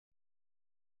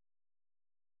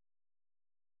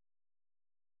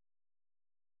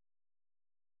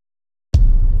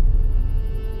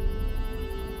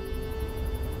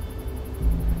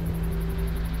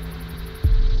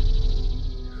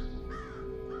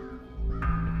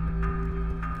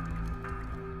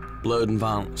blood and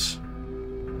violence.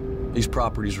 These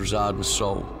properties reside in the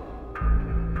soul,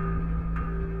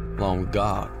 along with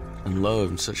God and love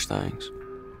and such things.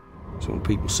 So when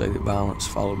people say that violence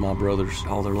followed my brothers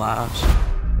all their lives,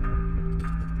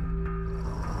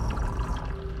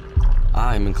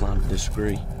 I am inclined to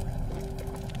disagree.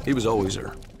 He was always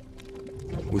there,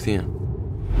 within.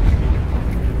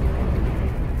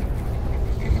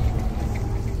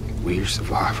 We're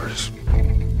survivors.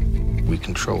 We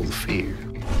control the fear.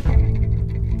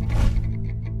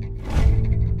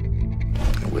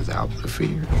 And without the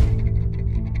fear,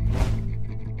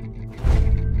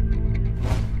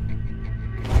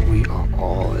 we are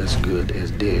all as good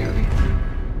as dead.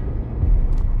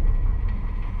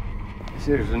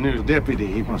 There's a new deputy.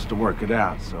 He wants to work it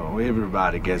out, so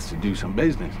everybody gets to do some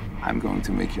business. I'm going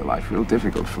to make your life real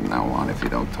difficult from now on if you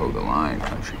don't toe the line,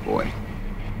 country boy.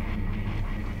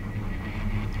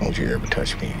 Don't you ever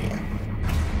touch me again.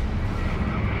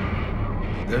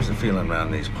 There's a feeling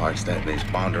around these parts that this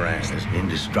Bondurant is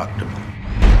indestructible.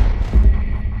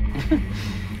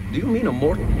 Do you mean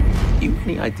immortal? You have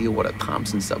any idea what a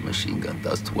Thompson submachine gun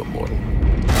does to a mortal?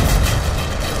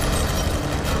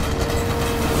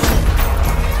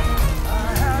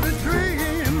 I had a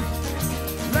dream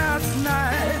last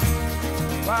night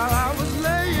while I was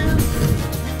laying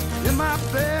in my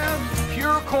bed.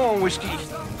 Pure corn whiskey.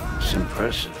 It's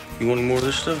impressive. You want any more of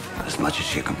this stuff? As much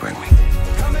as you can bring me.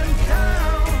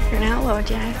 You're an outlaw,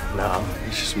 Jack. No,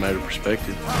 it's just a matter of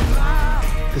perspective.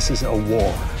 This is a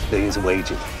war Billy's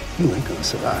waging. You ain't gonna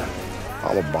survive.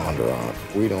 All of Bondurant,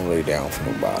 we don't lay down for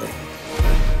nobody.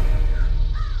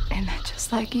 Isn't that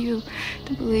just like you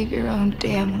to believe your own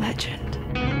damn legend?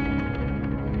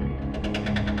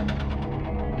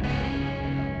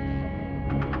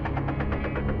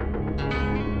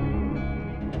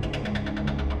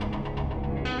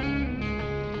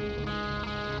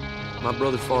 My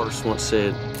brother Forrest once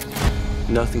said,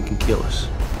 nothing can kill us.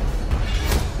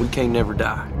 We can't never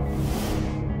die.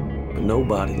 But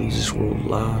nobody leaves this world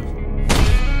alive.